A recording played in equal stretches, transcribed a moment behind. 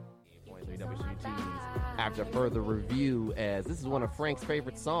AFR7123 after further review, as this is one of Frank's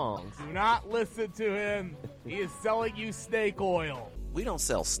favorite songs. Do not listen to him. He is selling you snake oil. We don't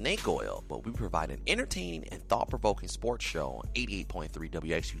sell snake oil, but we provide an entertaining and thought-provoking sports show on 88.3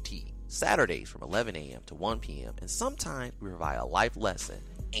 WXUT, Saturdays from 11 a.m. to 1 p.m., and sometimes we provide a life lesson.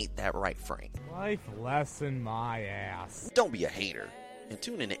 Ain't that right, Frank? Life lesson my ass. Don't be a hater. And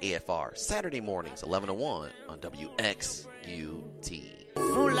tune in to AFR Saturday mornings, 11 to 1 on WXUT.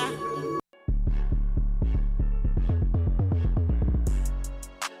 Moolah.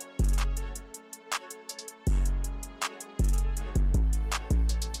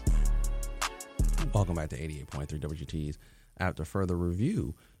 Welcome back to 88.3 WGTs. After further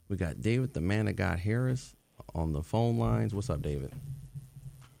review, we got David, the man that got Harris, on the phone lines. What's up, David?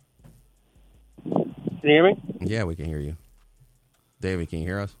 Can you hear me? Yeah, we can hear you. David, can you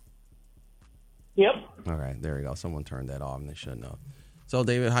hear us? Yep. All right, there we go. Someone turned that off and they shouldn't have. So,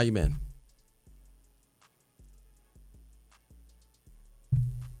 David, how you been?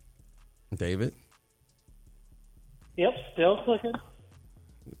 David? Yep, still clicking.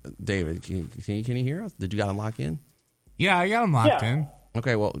 David, can you hear us? Did you got him locked in? Yeah, I got him locked in.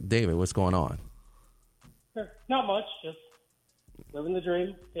 Okay, well, David, what's going on? Not much, just living the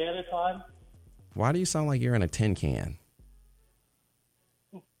dream, day at a time. Why do you sound like you're in a tin can?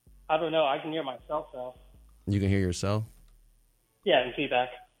 I don't know. I can hear myself, though. You can hear yourself? Yeah, and feedback.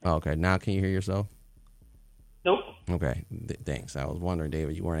 Oh, okay, now can you hear yourself? Nope. Okay, thanks. I was wondering,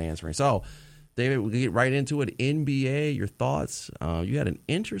 David, you weren't answering. So, David, we'll get right into it. NBA, your thoughts. You had an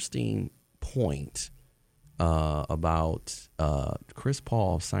interesting point about Chris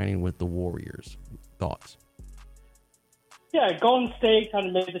Paul signing with the Warriors. Thoughts? Yeah, Golden State kind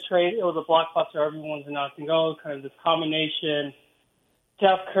of made the trade. It was a blockbuster. Everyone's announcing, kind of this combination.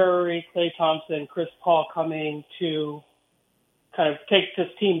 Steph Curry, Klay Thompson, Chris Paul coming to kind of take this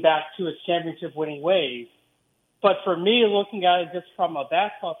team back to its championship-winning ways. But for me, looking at it just from a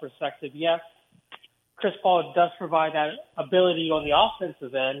basketball perspective, yes, Chris Paul does provide that ability on the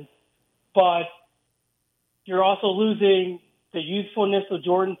offensive end, but you're also losing the youthfulness of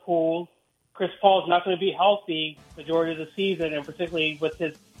Jordan Poole. Chris Paul is not going to be healthy majority of the season, and particularly with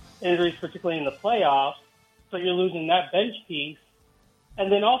his injuries, particularly in the playoffs. So you're losing that bench piece. And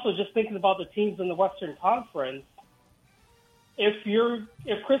then also just thinking about the teams in the Western Conference, if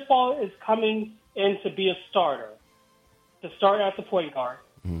Chris Paul is coming in to be a starter, to start at the point guard,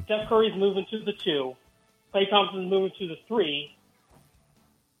 Steph Curry's moving to the 2, Klay Thompson's moving to the 3,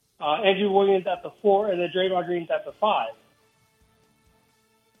 Andrew Wiggins at the 4, and then Draymond Green's at the 5.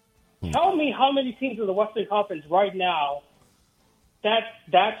 Tell me how many teams in the Western Conference right now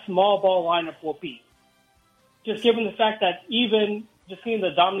that small ball lineup will be. Just given the fact that even just seeing the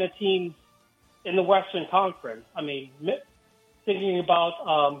dominant teams in the Western Conference, I mean, thinking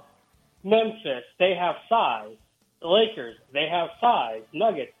about Memphis, they have size. The Lakers, they have size.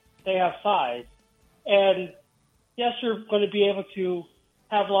 Nuggets, they have size. And yes, you're going to be able to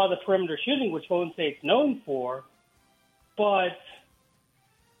have a lot of the perimeter shooting, which Golden State's known for, but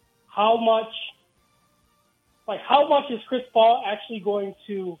how much is Chris Paul actually going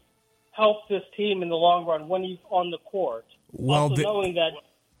to help this team in the long run when he's on the court? Well, also knowing that,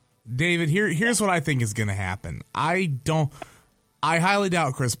 David, here's what I think is going to happen. I highly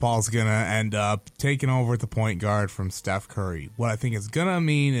doubt Chris Paul's going to end up taking over at the point guard from Steph Curry. What I think it's going to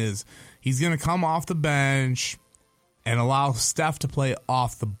mean is he's going to come off the bench and allow Steph to play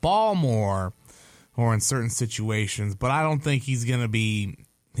off the ball more or in certain situations, but I don't think he's going to be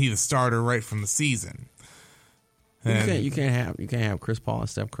the starter right from the season. You can't have Chris Paul and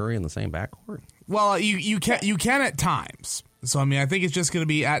Steph Curry in the same backcourt. Well, you can at times. So I mean, I think it's just going to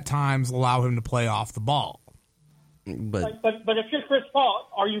be at times allow him to play off the ball. But if you're Chris Paul,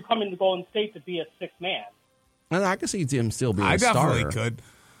 are you coming to Golden State to be a sixth man? I can see him still being a starter. I definitely could.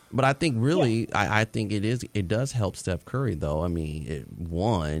 But I think I think it does help Steph Curry, though. I mean,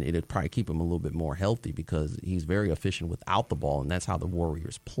 it'd probably keep him a little bit more healthy because he's very efficient without the ball, and that's how the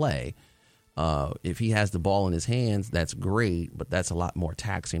Warriors play. If he has the ball in his hands, that's great, but that's a lot more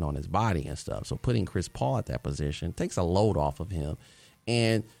taxing on his body and stuff. So putting Chris Paul at that position takes a load off of him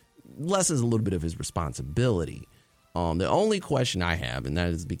and lessens a little bit of his responsibility. The only question I have, and that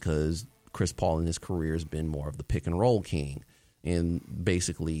is because Chris Paul in his career has been more of the pick and roll king, and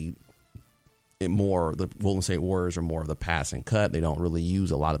basically the Golden State Warriors are more of the pass and cut. They don't really use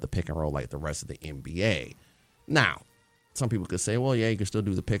a lot of the pick and roll like the rest of the NBA. Now, some people could say, well, yeah, you can still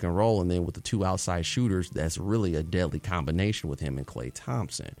do the pick and roll, and then with the two outside shooters, that's really a deadly combination with him and Klay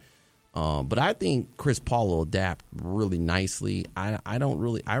Thompson. But I think Chris Paul will adapt really nicely. I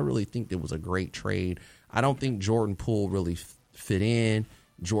really think it was a great trade. I don't think Jordan Poole really fit in.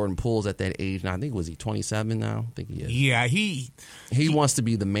 Jordan Poole's at that age now. I think, was he 27 now? I think he is. Yeah, he wants to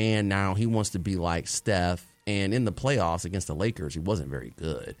be the man now. He wants to be like Steph. And in the playoffs against the Lakers, he wasn't very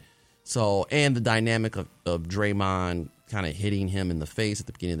good. So, and the dynamic of Draymond kind of hitting him in the face at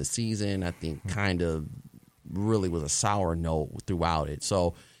the beginning of the season, I think kind of really was a sour note throughout it.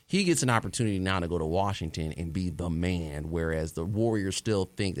 So he gets an opportunity now to go to Washington and be the man, whereas the Warriors still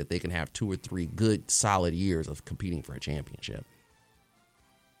think that they can have 2 or 3 good, solid years of competing for a championship.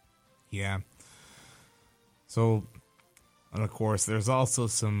 Yeah. So, and of course, there's also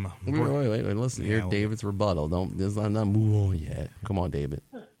some. Wait. Listen, hear David's rebuttal. I'm not move on yet. Come on, David.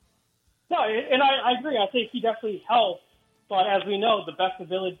 No, and I agree. I think he definitely helped. But as we know, the best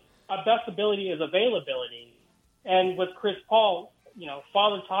ability is availability. And with Chris Paul,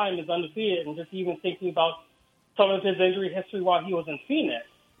 Father Time is undefeated, and just even thinking about some of his injury history while he was in Phoenix.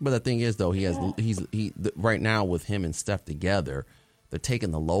 But the thing is, though, right now with him and Steph together, they're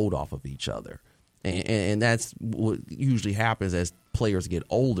taking the load off of each other. And that's what usually happens as players get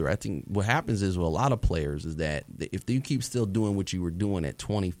older. I think what happens is with a lot of players is that if you keep still doing what you were doing at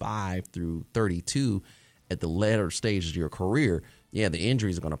 25 through 32 at the latter stages of your career, yeah, the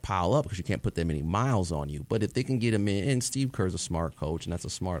injuries are going to pile up because you can't put that many miles on you. But if they can get him in, and Steve Kerr's a smart coach, and that's a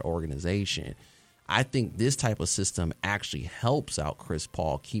smart organization, I think this type of system actually helps out Chris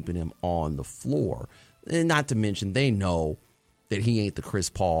Paul, keeping him on the floor. And not to mention, they know that he ain't the Chris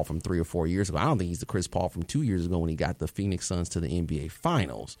Paul from 3 or 4 years ago. I don't think he's the Chris Paul from 2 years ago when he got the Phoenix Suns to the NBA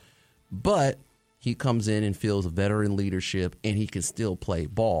Finals. But he comes in and feels a veteran leadership, and he can still play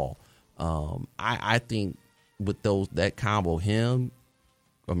ball. I think with that combo,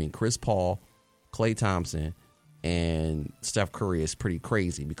 Chris Paul, Klay Thompson, and Steph Curry is pretty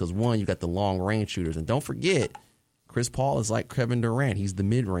crazy because, one, you got the long-range shooters. And don't forget, Chris Paul is like Kevin Durant. He's the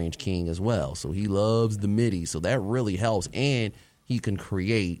mid-range king as well. So he loves the middies. So that really helps. And he can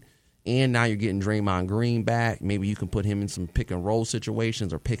create. And now you're getting Draymond Green back. Maybe you can put him in some pick-and-roll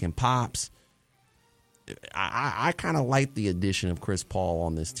situations or pick-and-pops. I kind of like the addition of Chris Paul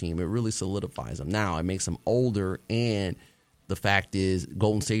on this team. It really solidifies him. Now, it makes him older, and the fact is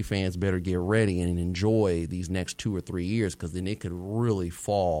Golden State fans better get ready and enjoy these next 2 or 3 years because then it could really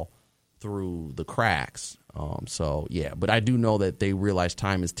fall through the cracks. But I do know that they realize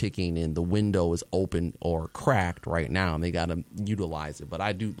time is ticking and the window is open or cracked right now, and they got to utilize it. But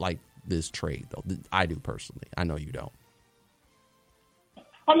I do like this trade, though. I do personally. I know you don't.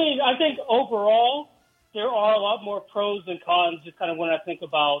 I think overall there are a lot more pros than cons. Just kind of when I think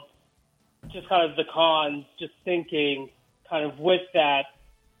about just kind of the cons, just thinking kind of with that,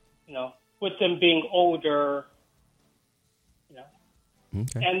 with them being older.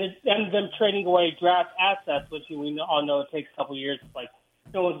 Okay. And them trading away draft assets, which we all know it takes a couple of years. Like,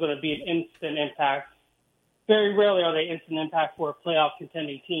 no one's going to be an instant impact. Very rarely are they instant impact for a playoff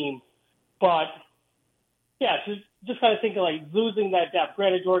contending team. But, yeah, just kind of thinking like losing that depth.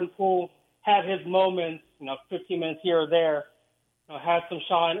 Granted, Jordan Poole had his moments, 15 minutes here or there, had some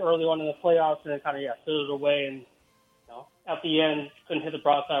shine early on in the playoffs, and then kind of, fizzled away and, at the end, couldn't hit the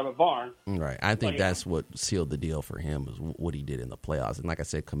broadside of a barn. Right. I think that's what sealed the deal for him is what he did in the playoffs. And like I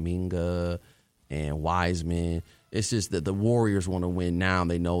said, Kuminga and Wiseman, it's just that the Warriors want to win now.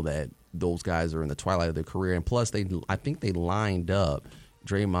 They know that those guys are in the twilight of their career. And plus, I think they lined up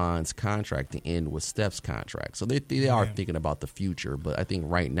Draymond's contract to end with Steph's contract. So they are thinking about the future. But I think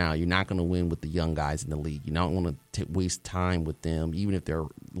right now you're not going to win with the young guys in the league. You're not going to waste time with them, even if they're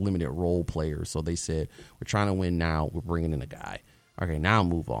limited role players. So they said, we're trying to win now. We're bringing in a guy. Okay, now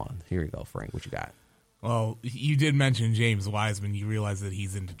move on. Here you go, Frank. What you got? Well, you did mention James Wiseman. You realize that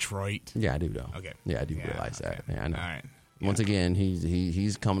he's in Detroit? Yeah, I do, though. Okay. Yeah, I do realize that. Yeah, I know. All right. Once again,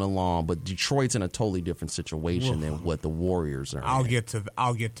 he's coming along, but Detroit's in a totally different situation than what the Warriors are. I'll get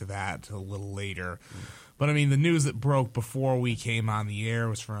to that a little later. But the news that broke before we came on the air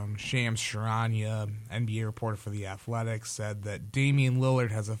was from Shams Charania, NBA reporter for The Athletic, said that Damian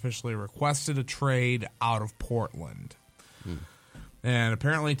Lillard has officially requested a trade out of Portland. And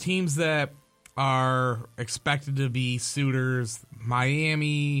apparently teams that are expected to be suitors,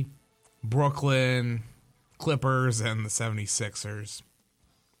 Miami, Brooklyn, Clippers, and the 76ers.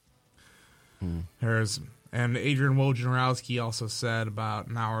 And Adrian Wojnarowski also said about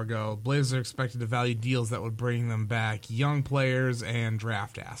an hour ago, Blazers are expected to value deals that would bring them back young players and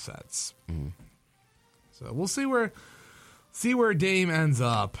draft assets. So we'll see where Dame ends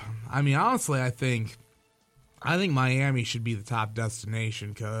up. Honestly, I think Miami should be the top destination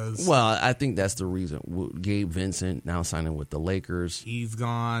because... Well, I think that's the reason. Gabe Vincent now signing with the Lakers. He's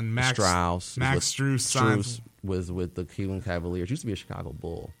gone. Max Strus with the Cleveland Cavaliers. Used to be a Chicago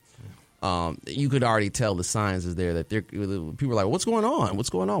Bull. you could already tell the signs is there that people are like, what's going on? What's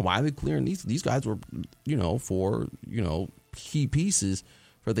going on? Why are they clearing these guys were, for, key pieces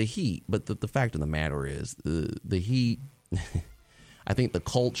for the Heat. But the fact of the matter is the Heat, I think the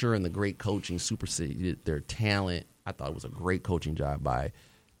culture and the great coaching superseded their talent. I thought it was a great coaching job by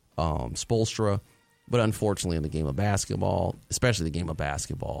Spoelstra. But unfortunately, in the game of basketball, especially the game of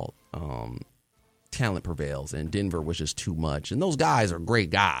basketball, talent prevails, and Denver was just too much. And those guys are great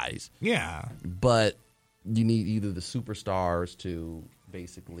guys. Yeah. But you need either the superstars to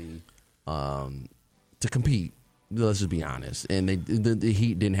basically to compete. Let's just be honest. And the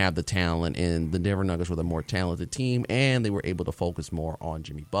Heat didn't have the talent, and the Denver Nuggets were the more talented team, and they were able to focus more on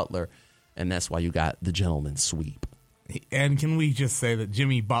Jimmy Butler, and that's why you got the gentleman's sweep. And can we just say that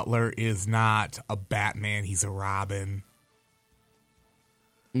Jimmy Butler is not a Batman, he's a Robin?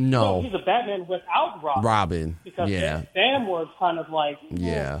 No. He's a Batman without Robin. Because Sam was kind of like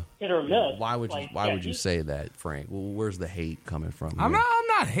hit or miss. Why would you say that, Frank? Well, where's the hate coming from? I'm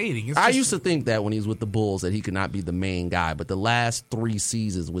not hating. I used to think that when he was with the Bulls that he could not be the main guy, but the last 3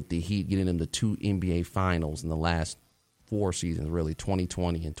 seasons with the Heat, getting him to 2 NBA Finals in the last 4 seasons, really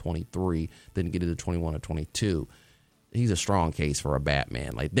 2020 and 23, didn't get it to 21 or 22. He's a strong case for a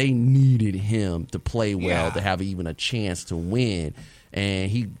Batman. Like, they needed him to play well to have even a chance to win. And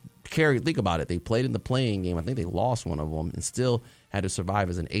he carried, think about it, they played in the playing game. I think they lost one of them and still had to survive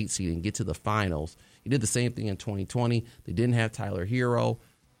as an 8 seed and get to the finals. He did the same thing in 2020. They didn't have Tyler Hero.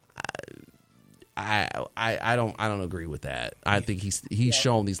 I don't agree with that. I think he's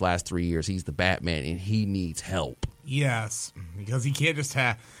shown these last 3 years he's the Batman and he needs help. Yes, because he can't just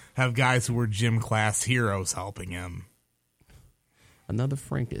have guys who were gym class heroes helping him. Another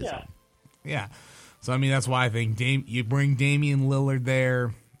Frankism. Yeah. So, I mean, that's why I think you bring Damian Lillard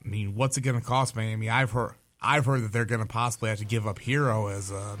there. I mean, what's it going to cost Miami? I've heard that they're going to possibly have to give up Hero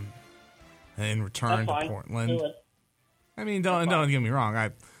as in return to Portland. I mean, don't get me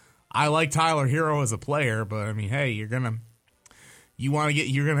wrong. I like Tyler Hero as a player, but I mean, hey, you're gonna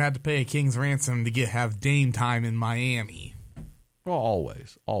have to pay a king's ransom to have Dame time in Miami. Well,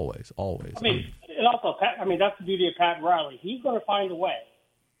 always. I mean, and also, that's the beauty of Pat Riley. He's going to find a way.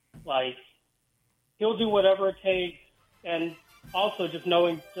 Like, he'll do whatever it takes, and also just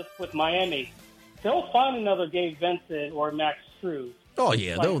knowing, just with Miami, they'll find another Gabe Vincent or Max Strus. Oh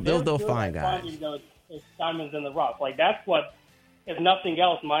yeah, like, they'll find guys. Those diamonds in the rough. Like, that's what, if nothing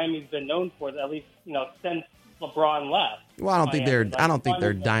else, Miami's been known for. At least since LeBron left. Well, I don't think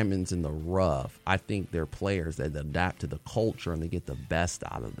they're diamonds in the rough. I think they're players that adapt to the culture and they get the best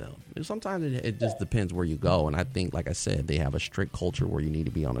out of them. And sometimes it just depends where you go. And I think, like I said, they have a strict culture where you need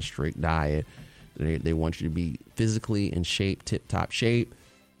to be on a strict diet. They want you to be physically in shape, tip-top shape,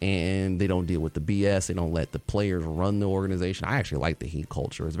 and they don't deal with the BS. They don't let the players run the organization. I actually like the Heat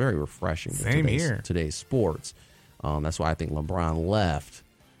culture. It's very refreshing in today's sports. That's why I think LeBron left.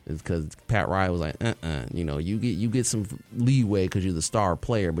 Is because Pat Riley was like, you get some leeway because you're the star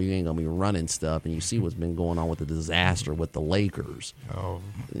player, but you ain't gonna be running stuff. And you see what's been going on with the disaster with the Lakers. Oh,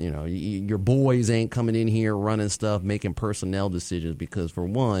 your boys ain't coming in here running stuff, making personnel decisions. Because for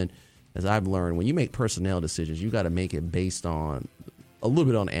one, as I've learned, when you make personnel decisions, you got to make it based on a little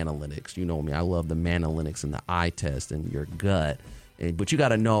bit on analytics. You know me, I love the Manalytics and the eye test and your gut. But you got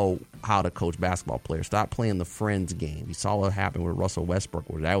to know how to coach basketball players. Stop playing the friends game. You saw what happened with Russell Westbrook,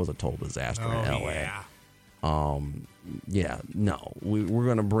 where that was a total disaster in LA. We're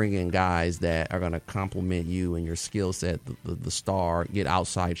going to bring in guys that are going to complement you and your skill set, the star, get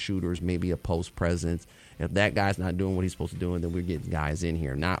outside shooters, maybe a post presence. If that guy's not doing what he's supposed to do, then we're getting guys in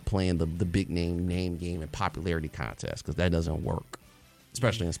here, not playing the big name game and popularity contest, because that doesn't work,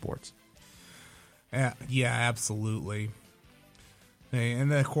 especially in sports. Yeah, absolutely.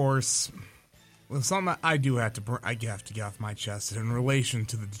 And of course, something I have to get off my chest in relation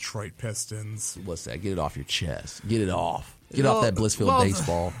to the Detroit Pistons. What's that? Get it off your chest. Get it off. Get off that Blissfield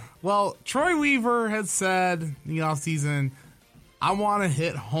baseball. Well, Troy Weaver had said in the offseason, I want to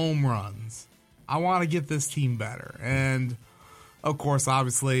hit home runs. I want to get this team better. And, of course,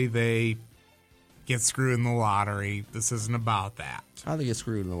 obviously, they get screwed in the lottery. This isn't about that. How do they get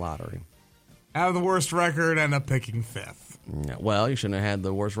screwed in the lottery? Have the worst record, end up picking 5th. Yeah, well, you shouldn't have had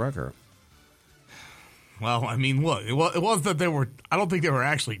the worst record. Well, I mean, look, it was that they were. I don't think they were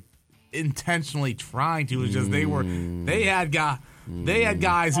actually intentionally trying to. It was just they had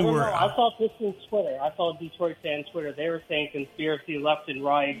guys who were. I saw Pistons Twitter. I saw Detroit fans Twitter. They were saying conspiracy left and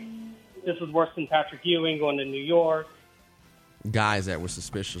right. This was worse than Patrick Ewing going to New York. Guys that were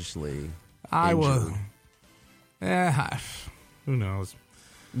suspiciously injured. Who knows?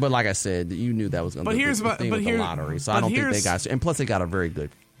 But like I said, you knew that was going to be the lottery. So I don't think they got. And plus, they got a very good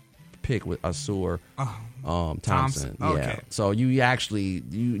pick with Asur Thompson. Okay. Yeah. So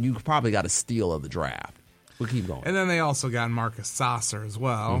you probably got a steal of the draft. We'll keep going. And then they also got Marcus Sasser as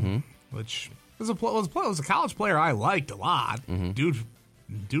well, which was a college player I liked a lot. Dude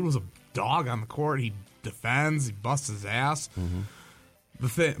was a dog on the court. He defends. He busts his ass.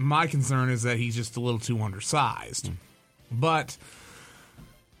 My concern is that he's just a little too undersized. But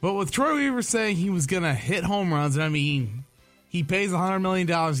with Troy Weaver saying he was going to hit home runs, and I mean, he pays $100 million,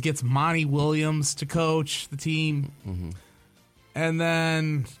 gets Monty Williams to coach the team, and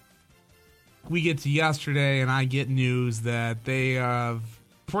then we get to yesterday, and I get news that they have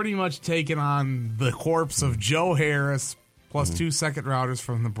pretty much taken on the corpse of Joe Harris plus 2 second-rounders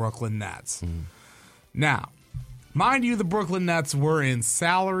from the Brooklyn Nets. Now, mind you, the Brooklyn Nets were in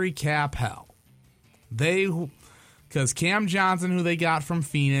salary cap hell. Because Cam Johnson, who they got from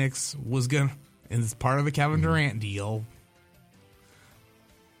Phoenix, was going and it's part of the Kevin Durant deal.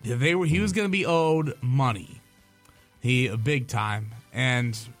 He was going to be owed money, big time,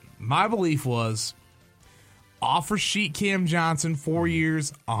 and my belief was offer sheet Cam Johnson 4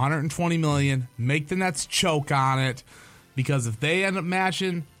 years, $120 million, make the Nets choke on it, because if they end up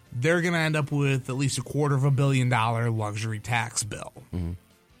matching, they're going to end up with at least $250 million luxury tax bill.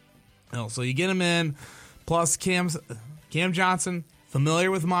 So you get him in, plus Cam Johnson,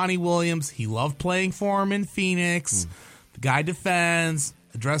 familiar with Monty Williams. He loved playing for him in Phoenix. The guy defends,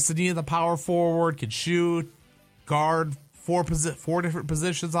 address the need of the power forward, could shoot, guard, four different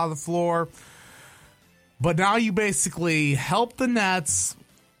positions on the floor. But now you basically help the Nets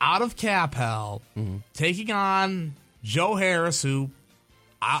out of cap hell, taking on Joe Harris, who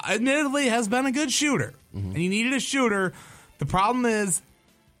admittedly has been a good shooter. And he needed a shooter. The problem is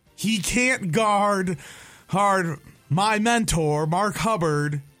he can't guard hard my mentor, Mark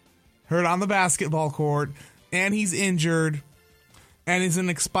Hubbard, hurt on the basketball court, and he's injured, and it's an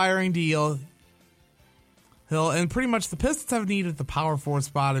expiring deal. And pretty much the Pistons have needed the power forward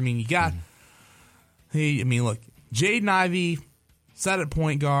spot. I mean, you got... look, Jaden Ivey set at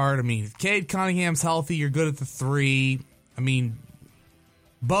point guard. I mean, if Cade Cunningham's healthy, you're good at the 3. I mean,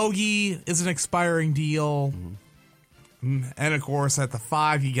 Bogey is an expiring deal. And, of course, at the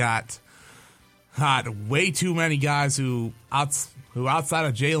 5, you got way too many guys who outside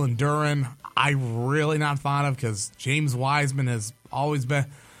of Jalen Duren, I'm really not fond of, because James Wiseman has always been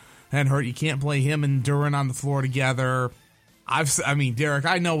hurt. You can't play him and Duren on the floor together. Derek,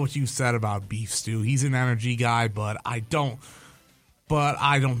 I know what you said about Beef Stew. He's an energy guy, but I don't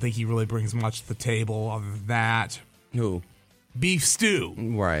think he really brings much to the table other than that. Who? Beef Stew.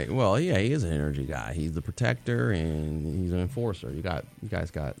 Right. Well, yeah, he is an energy guy. He's the protector and he's an enforcer. You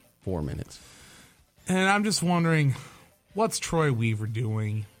guys got 4 minutes. And I'm just wondering, what's Troy Weaver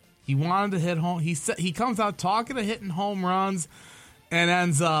doing? He wanted to hit home. He comes out talking to hitting home runs, and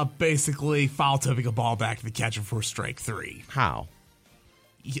ends up basically foul tipping a ball back to the catcher for a strike 3. How?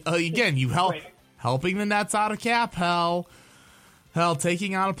 Again, helping the Nets out of cap hell,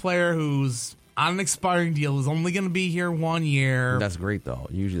 taking out a player who's on an expiring deal, who's only going to be here 1 year. That's great, though.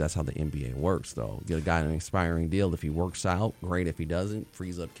 Usually that's how the NBA works, though. Get a guy on an expiring deal. If he works out, great. If he doesn't,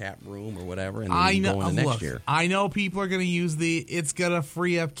 frees up cap room or whatever, and then go into next year. I know people are going to use it's going to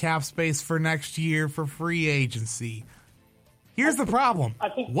free up cap space for next year for free agency. Here's the problem.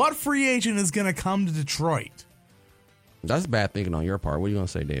 What free agent is going to come to Detroit? That's bad thinking on your part. What are you going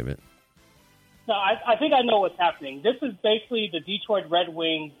to say, David? No, I think I know what's happening. This is basically the Detroit Red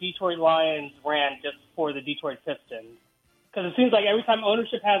Wings, Detroit Lions ran just for the Detroit Pistons. Because it seems like every time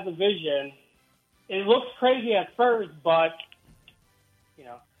ownership has a vision, it looks crazy at first, but,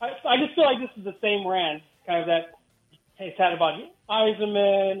 I just feel like this is the same rant, kind of that it's had about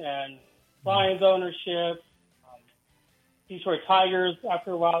Eisenman and Lions ownership, Detroit Tigers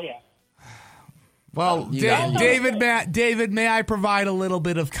after a while, yeah. Well, David, may I provide a little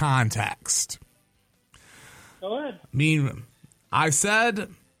bit of context? Go ahead. I mean, I said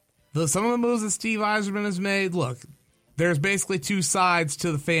some of the moves that Steve Yzerman has made, look, there's basically 2 sides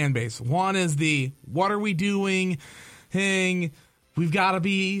to the fan base. One is the, what are we doing? We've got to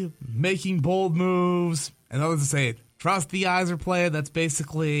be making bold moves. And others say, trust the Yzer play. That's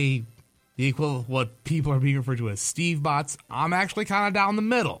basically the equal of what people are being referred to as Steve bots. I'm actually kind of down the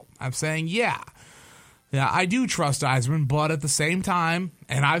middle. I'm saying, yeah, I do trust Yzerman, but at the same time,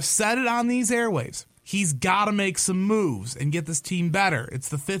 and I've said it on these airwaves, he's got to make some moves and get this team better. It's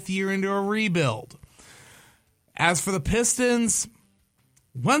the 5th year into a rebuild. As for the Pistons,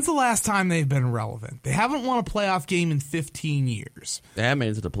 when's the last time they've been relevant? They haven't won a playoff game in 15 years. They have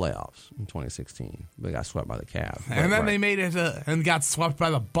made it to the playoffs in 2016. They got swept by the Cavs. And then they made it and got swept by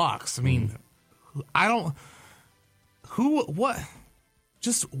the Bucks. I mean,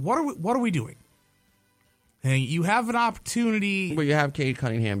 just what are we doing? And you have an opportunity. Well, you have Cade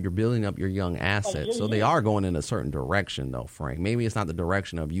Cunningham. You're building up your young assets. So they are going in a certain direction, though, Frank. Maybe it's not the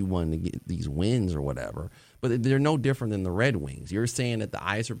direction of you wanting to get these wins or whatever, but they're no different than the Red Wings. You're saying that the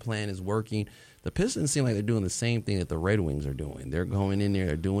Iser plan is working. The Pistons seem like they're doing the same thing that the Red Wings are doing. They're going in there.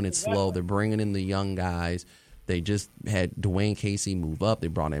 They're doing it slow. They're bringing in the young guys. They just had Dwayne Casey move up. They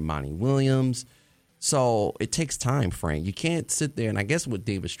brought in Monty Williams. So it takes time, Frank. You can't sit there, and I guess what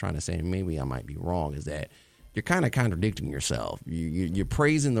David's trying to say, and maybe I might be wrong, is that you're kind of contradicting yourself. You're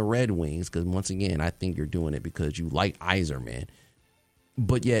praising the Red Wings because, once again, I think you're doing it because you like Yzerman,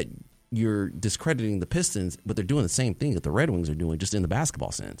 but yet you're discrediting the Pistons, but they're doing the same thing that the Red Wings are doing, just in the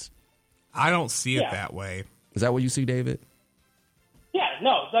basketball sense. I don't see it that way. Is that what you see, David? Yeah,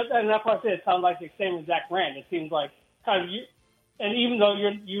 no, and that's why I said it sounds like the same exact rant. It seems like kind of you, and even though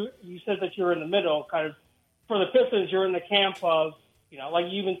you said that you're in the middle, kind of for the Pistons, you're in the camp of, like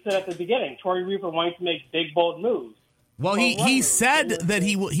you even said at the beginning, Torrey Reaper wanting to make big, bold moves. Well, he said that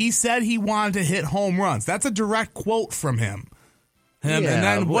he said he wanted to hit home runs. That's a direct quote from him. And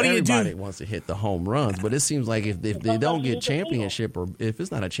then what do you do? Everybody wants to hit the home runs, but it seems like if they don't get championship, or if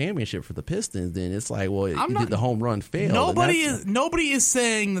it's not a championship for the Pistons, then it's like, well, did the home run fail? Nobody is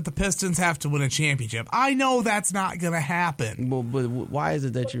saying that the Pistons have to win a championship. I know that's not going to happen. Well, but why is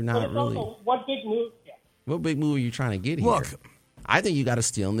it that you're not really? What big move? Yeah. What big move are you trying to get here? Look, I think you got to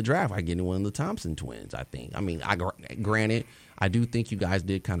steal in the draft by getting one of the Thompson twins. I mean, granted, I do think you guys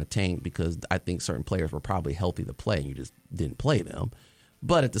did kind of tank because I think certain players were probably healthy to play and you just didn't play them.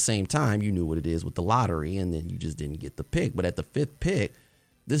 But at the same time, you knew what it is with the lottery, and then you just didn't get the pick. But at the 5th pick,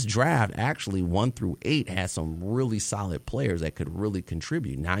 this draft actually 1 through 8 has some really solid players that could really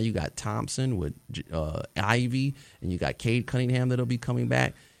contribute. Now you got Thompson with Ivy, and you got Cade Cunningham that'll be coming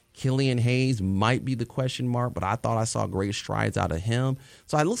back. Killian Hayes might be the question mark, but I thought I saw great strides out of him.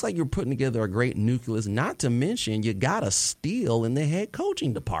 So it looks like you're putting together a great nucleus, not to mention you got a steal in the head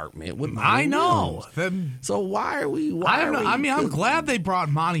coaching department with Monty Williams. So why are we? I'm glad they brought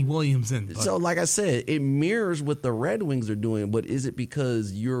Monty Williams in. So like I said, it mirrors what the Red Wings are doing, but is it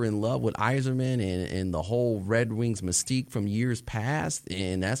because you're in love with Yzerman and the whole Red Wings mystique from years past,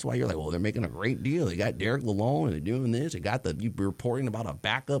 and that's why you're like, well, they're making a great deal. They got Derrick Lalonde and they're doing this. You reporting about a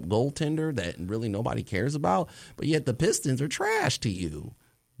backup goaltender that really nobody cares about, but yet the Pistons are trash to you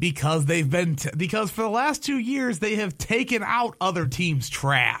because because for the last 2 years they have taken out other teams'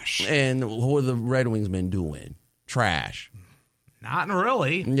 trash. And what have the Red Wings been doing? Trash. Not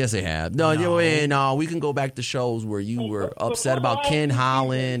really. Yes, they have. No, we can go back to shows where you were upset about Ken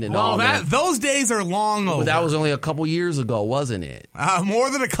Holland and all that. Those days are long over. But that was only a couple years ago, wasn't it?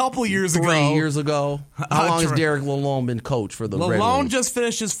 More than a couple years ago. 3 years ago. How long has Derrick Lalonde been coach for the Red Wings? Lalonde just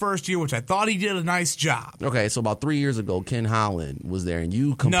finished his first year, which I thought he did a nice job. Okay, so about 3 years ago, Ken Holland was there, and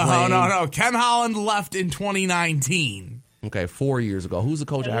you complained. No. Ken Holland left in 2019. Okay, 4 years ago. Who's the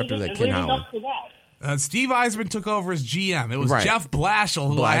coach after that? Ken Holland. Steve Yzerman took over as GM. It was Jeff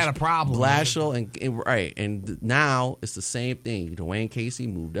Blashill who I had a problem with. Blashill, and now it's the same thing. Dwayne Casey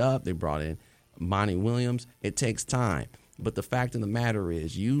moved up. They brought in Monty Williams. It takes time. But the fact of the matter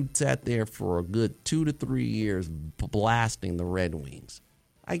is you sat there for a good 2 to 3 years blasting the Red Wings.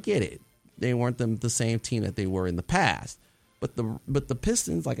 I get it. They weren't the same team that they were in the past. But the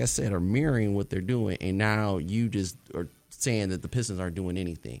Pistons, like I said, are mirroring what they're doing, and now you just are saying that the Pistons aren't doing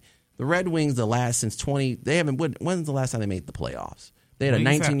anything. The Red Wings, when's the last time they made the playoffs? They had a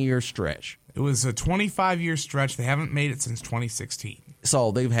 19-year stretch. It was a 25-year stretch. They haven't made it since 2016.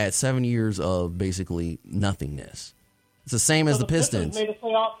 So they've had 7 years of basically nothingness. It's the same as the Pistons. Made the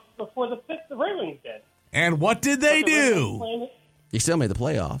playoffs before the Red Wings did. And what did they do? They still made the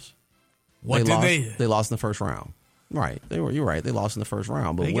playoffs. They lost in the first round. Right. You're right. They lost in the first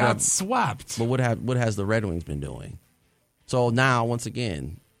round. But they got swept. But what has the Red Wings been doing? So now, once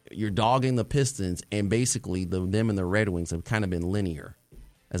again, you're dogging the Pistons, and basically them and the Red Wings have kind of been linear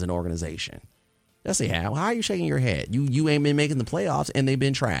as an organization. Yes, they have. How are you shaking your head? You ain't been making the playoffs, and they've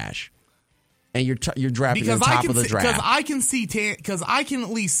been trash. And you're drafting on top of the draft. Because I can at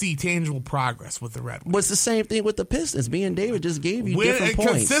least see tangible progress with the Red Wings. But it's the same thing with the Pistons. Me and David just gave you different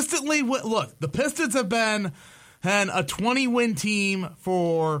points. Consistently, look, the Pistons have been a 20-win team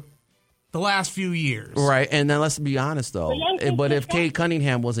for the last few years. Right, and then let's be honest, though. But if Cade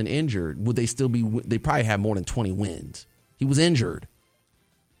Cunningham wasn't injured, would they still be – they probably have more than 20 wins. He was injured.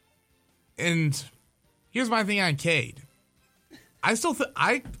 And here's my thing on Cade. I'm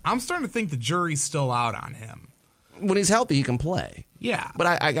starting to think the jury's still out on him. When he's healthy, he can play. Yeah.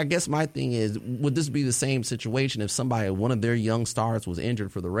 But I guess my thing is, would this be the same situation if one of their young stars was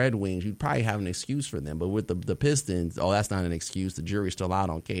injured for the Red Wings? You'd probably have an excuse for them. But with the Pistons, that's not an excuse. The jury's still out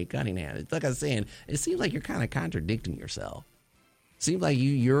on Cade Cunningham. It's like I was saying, it seems like you're kind of contradicting yourself. Seems like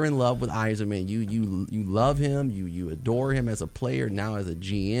you're in love with Yzerman. You love him. You adore him as a player, now as a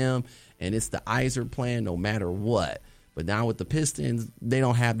GM. And it's the Yzer plan no matter what. But now with the Pistons, they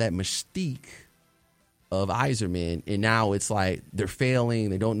don't have that mystique of Yzerman, and now it's like they're failing,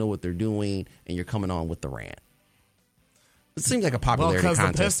 they don't know what they're doing, and you're coming on with the rant. It seems like a popularity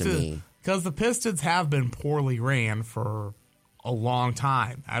contest to me. Because the Pistons have been poorly ran for a long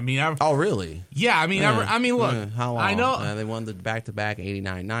time. I mean, oh really? Yeah, I mean, look, how long? I know they won the back-to-back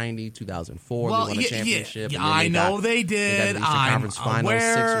 89-90, 2004. Well, they won a championship. Yeah, I know they did. They got the Eastern Conference Finals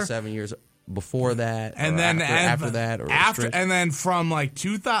 6 or 7 years before that, and then after that, or and then from like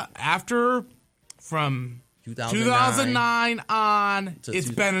 2000 From 2009 on,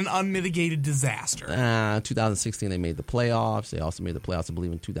 it's been an unmitigated disaster. 2016, they made the playoffs. They also made the playoffs, I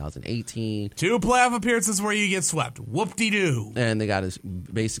believe, in 2018. 2 playoff appearances where you get swept. Whoop-de-doo. And they got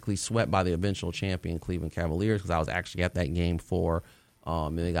basically swept by the eventual champion Cleveland Cavaliers, because I was actually at that game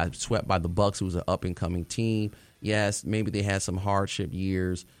and they got swept by the Bucks, who was an up-and-coming team. Yes, maybe they had some hardship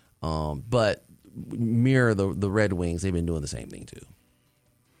years, but mirror the Red Wings, they've been doing the same thing, too.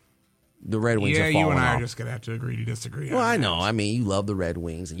 The Red Wings are falling off. You and I are just going to have to agree to disagree. Well, I know. I mean, you love the Red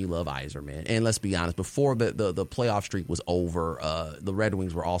Wings and you love Yzerman. And let's be honest, before the playoff streak was over, the Red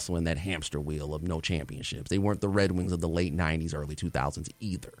Wings were also in that hamster wheel of no championships. They weren't the Red Wings of the late 90s, early 2000s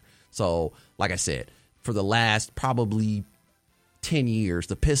either. So, like I said, for the last probably 10 years,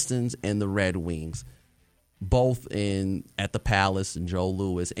 the Pistons and the Red Wings, both at the Palace and Joe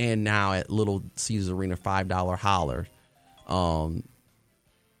Louis, and now at Little Caesars Arena $5 Holler,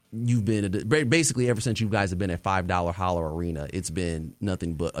 you've been basically ever since you guys have been at $5 Holler Arena, it's been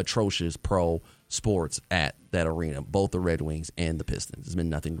nothing but atrocious pro sports at that arena, both the Red Wings and the Pistons. There's been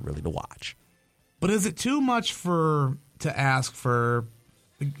nothing really to watch. But is it too much to ask for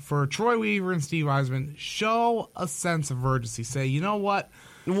Troy Weaver and Steve Yzerman show a sense of urgency? Say, you know what?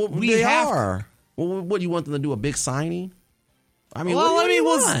 Well, they are. Well, what do you want them to do? A big signing? I mean, what do you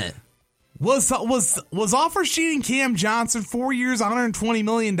want? Was offer sheeting Cam Johnson 4 years, $120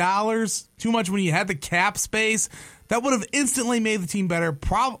 million too much when you had the cap space? That would have instantly made the team better.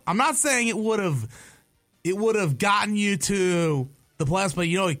 I'm not saying it would have gotten you to the playoffs, but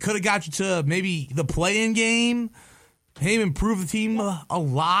it could have got you to maybe the play-in game. Maybe improve the team a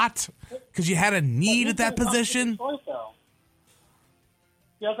lot because you had a need at that position.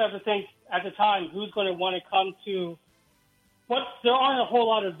 You also have to think at the time who's going to want to come to. There aren't a whole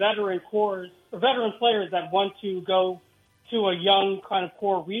lot of veteran players that want to go to a young kind of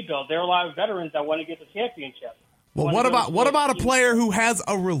core rebuild. There are a lot of veterans that want to get the championship. Well, what about a player who has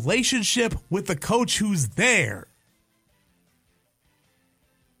a relationship with the coach who's there?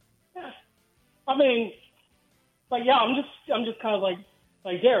 Yeah. I mean, I'm just kind of like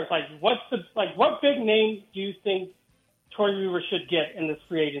Derek. What big name do you think Troy Weaver should get in this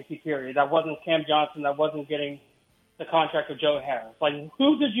free agency period? That wasn't Cam Johnson. That wasn't getting the contract of Joe Harris.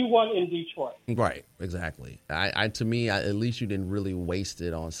 Who did you want in Detroit? Right, exactly. To me, at least you didn't really waste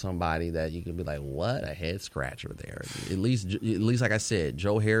it on somebody that you could be like, what, a head scratcher there. At least, like I said,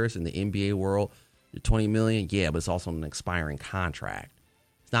 Joe Harris in the NBA world, $20 million, yeah, but it's also an expiring contract.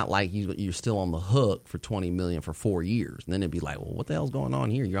 It's not like you're still on the hook for $20 million for 4 years, and then it'd be like, well, what the hell's going on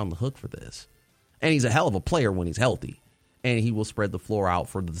here? You're on the hook for this, and he's a hell of a player when he's healthy. And he will spread the floor out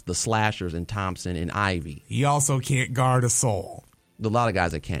for the slashers and Thompson and Ivy. He also can't guard a soul. A lot of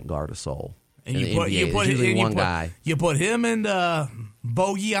guys that can't guard a soul. And you put him and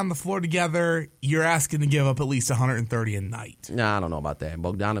Bogey on the floor together, you're asking to give up at least 130 a night. Nah, I don't know about that.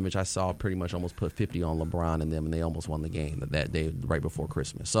 Bogdanovich, I saw pretty much almost put 50 on LeBron and them, and they almost won the game that day right before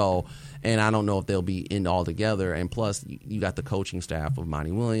Christmas. So, and I don't know if they'll be in all together. And plus, you got the coaching staff of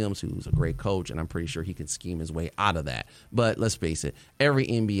Monty Williams, who's a great coach, and I'm pretty sure he can scheme his way out of that. But let's face it, every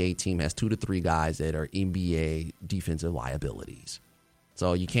NBA team has 2 to 3 guys that are NBA defensive liabilities.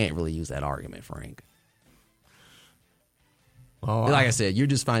 So you can't really use that argument, Frank. Well, like I said, you're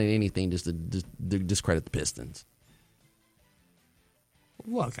just finding anything just to discredit the Pistons.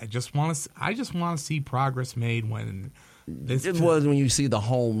 Look, I just want to see progress made when when you see the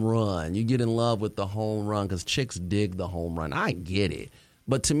home run. You get in love with the home run because chicks dig the home run. I get it,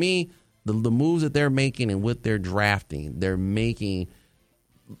 but to me, the moves that they're making and what they're drafting, they're making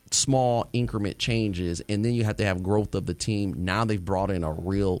small increment changes, and then you have to have growth of the team. Now they've brought in a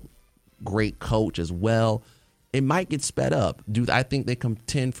real great coach as well. it might get sped up. Do I think they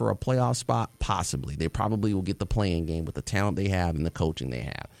contend for a playoff spot? Possibly. They probably will get the play-in game with the talent they have and the coaching they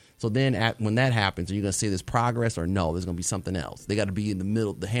have. So then when that happens, are you going to say there's progress or no? There's going to be something else. They got to be in the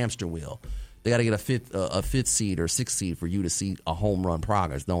middle, the hamster wheel. They got to get a fifth seed or sixth seed for you to see a home run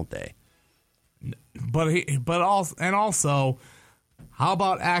progress, don't they? But also, how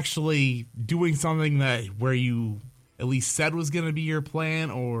about actually doing something where you at least said was going to be your plan,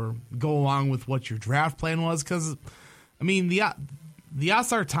 or go along with what your draft plan was? Because, I mean, the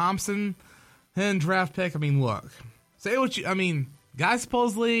Oscar Thompson and draft pick. I mean, look, say what you. I mean, guy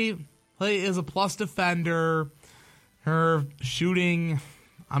supposedly is a plus defender. Her shooting,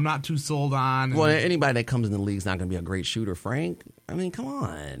 I'm not too sold on. Well, anybody that comes in the league is not going to be a great shooter, Frank. I mean, come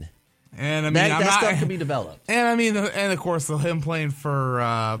on. And I mean, that stuff can be developed. And I mean, and of course, him playing for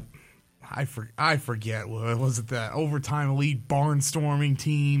I forget, what was it, that overtime elite barnstorming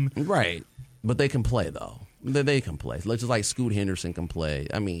team? Right, but they can play though. They can play. Just like Scoot Henderson can play.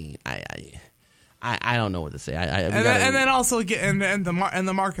 I mean, I don't know what to say. And then also get and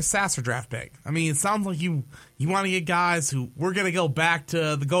the Marcus Sasser draft pick. I mean, it sounds like you want to get guys who we're gonna go back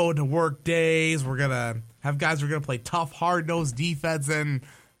to the go to work days. We're gonna have guys who are gonna play tough, hard nosed defense. And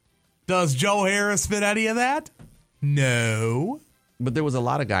does Joe Harris fit any of that? No. But there was a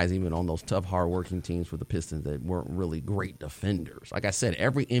lot of guys even on those tough, hard-working teams for the Pistons that weren't really great defenders. Like I said,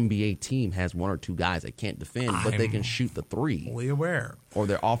 every NBA team has one or two guys that can't defend, but they can shoot the three. Fully aware. Or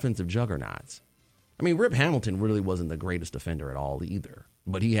they're offensive juggernauts. I mean, Rip Hamilton really wasn't the greatest defender at all either.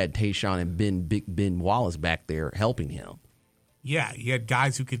 But he had Tayshaun and Big Ben Wallace back there helping him. Yeah, he had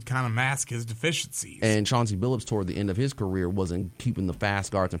guys who could kind of mask his deficiencies. And Chauncey Billups, toward the end of his career, wasn't keeping the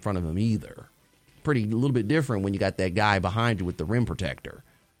fast guards in front of him either. A little bit different when you got that guy behind you with the rim protector.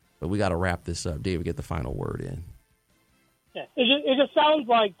 But we got to wrap this up. David, get the final word in. Yeah, it just sounds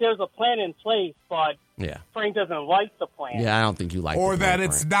like there's a plan in place, but Frank doesn't like the plan. Yeah, I don't think you like or the plan, that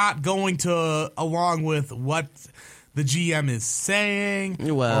it's Frank. not going to along with what the GM is saying.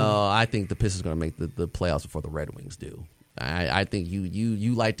 Well, I think the Pistons are going to make the playoffs before the Red Wings do. I think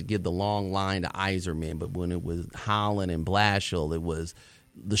you like to give the long line to Yzerman, but when it was Holland and Blashill, it was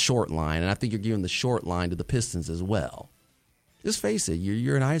the short line. And I think you're giving the short line to the Pistons as well. Just face it,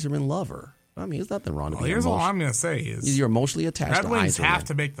 you're an Yzerman lover. I mean, there's nothing wrong to be here's all I'm going to say is you're emotionally attached to Yzerman. Red Wings have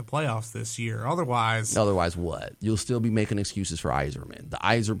to make the playoffs this year. Otherwise what? You'll still be making excuses for Yzerman. The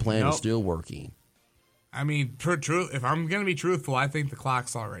Yzer plan is still working. I mean, if I'm going to be truthful, I think the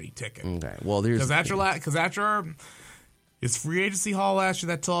clock's already ticking. Okay. Well, there's because after his free agency haul last year,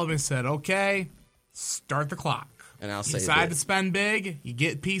 that told me, said, okay, start the clock. And I'll say you decide to spend big, you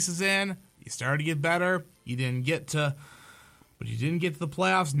get pieces in, you start to get better. You didn't get to the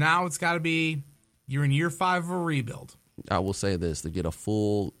playoffs. Now it's got to be you're in year 5 of a rebuild. I will say this, to get a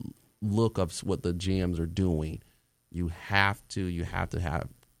full look of what the GMs are doing, you have to have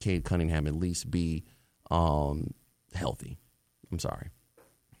Cade Cunningham at least be healthy. I'm sorry.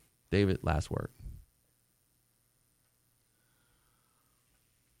 David, last word.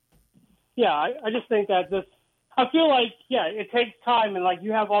 Yeah, I just think that I feel like, it takes time, and like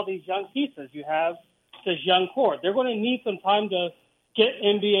you have all these young pieces. You have this young core. They're going to need some time to get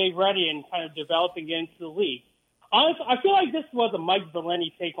NBA ready and kind of develop and get into the league. Honestly, I feel like this was a Mike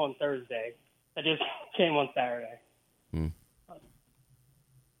Valenti take on Thursday that just came on Saturday.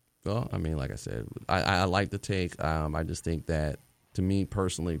 Well, I mean, like I said, I like the take. I just think that, to me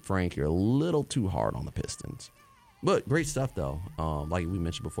personally, Frank, you're a little too hard on the Pistons. But great stuff, though. Like we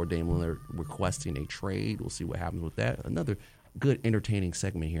mentioned before, Dame Lillard requesting a trade. We'll see what happens with that. Another good, entertaining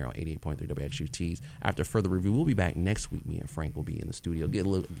segment here on 88.3 WXUTs. After further review, we'll be back next week. Me and Frank will be in the studio.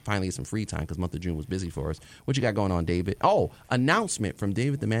 Finally get some free time because month of June was busy for us. What you got going on, David? Oh, announcement from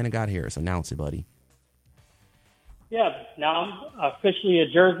David, the man of God Harris. Announce it, buddy. Yeah, now I'm officially a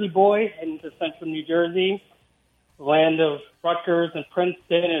Jersey boy, heading to central New Jersey, land of Rutgers and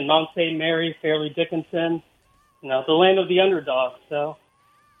Princeton and Mount St. Mary, Fairleigh Dickinson. The land of the underdog. So,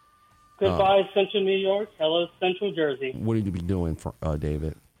 goodbye, Central New York. Hello, Central Jersey. What will you be doing,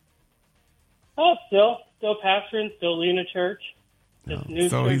 David? Oh, still pastoring, still leading a church.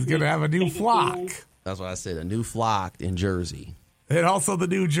 So he's going to have a new flock. That's what I said, a new flock in Jersey. And also the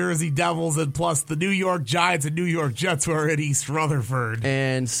New Jersey Devils, and plus the New York Giants and New York Jets who are at East Rutherford.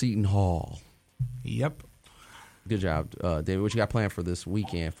 And Seton Hall. Yep. Good job, David. What you got planned for this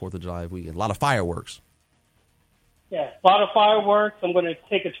weekend, 4th of July weekend? A lot of fireworks. Yeah, a lot of fireworks. I'm going to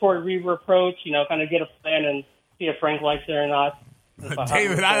take a Troy Reaver approach, kind of get a plan and see if Frank likes it or not.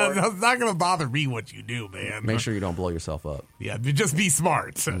 David, it's not going to bother me what you do, man. Make sure you don't blow yourself up. Yeah, just be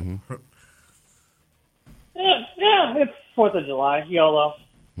smart. Mm-hmm. Yeah, it's 4th of July, YOLO.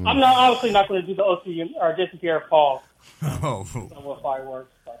 I'm obviously not going to do the OC or Jason Pierre-Paul Oh, with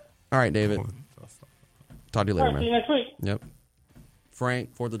fireworks. But. All right, David. Talk to you later, All right, man. see you next week. Yep.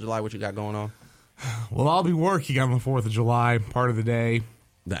 Frank, 4th of July, what you got going on? well, I'll be working on the 4th of July part of the day.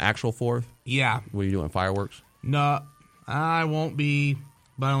 The actual 4th? Yeah. What are you doing, fireworks? No, I won't be,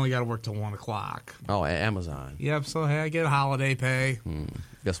 but I only got to work till 1 o'clock. Oh, at Amazon. Yep, so hey, I get holiday pay.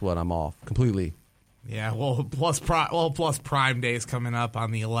 Guess what? I'm off completely. Yeah, well, plus Prime Day is coming up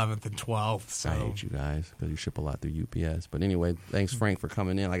on the 11th and 12th. So. I hate you guys because you ship a lot through UPS. But anyway, thanks, Frank, for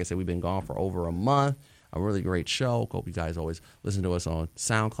coming in. Like I said, we've been gone for over a month. A really great show. Hope you guys always listen to us on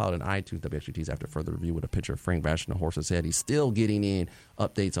SoundCloud and iTunes. WXUT's After Further Review with a picture of Frank bashing the horse's head. He's still getting in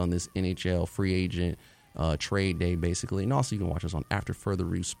updates on this NHL free agent trade day, basically. And also, you can watch us on After Further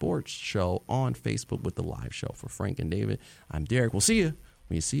Review Sports Show on Facebook with the live show. For Frank and David, I'm Derek. We'll see you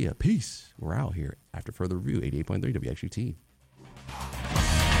when you see you. Peace. We're out here. After Further Review, 88.3 WXUT.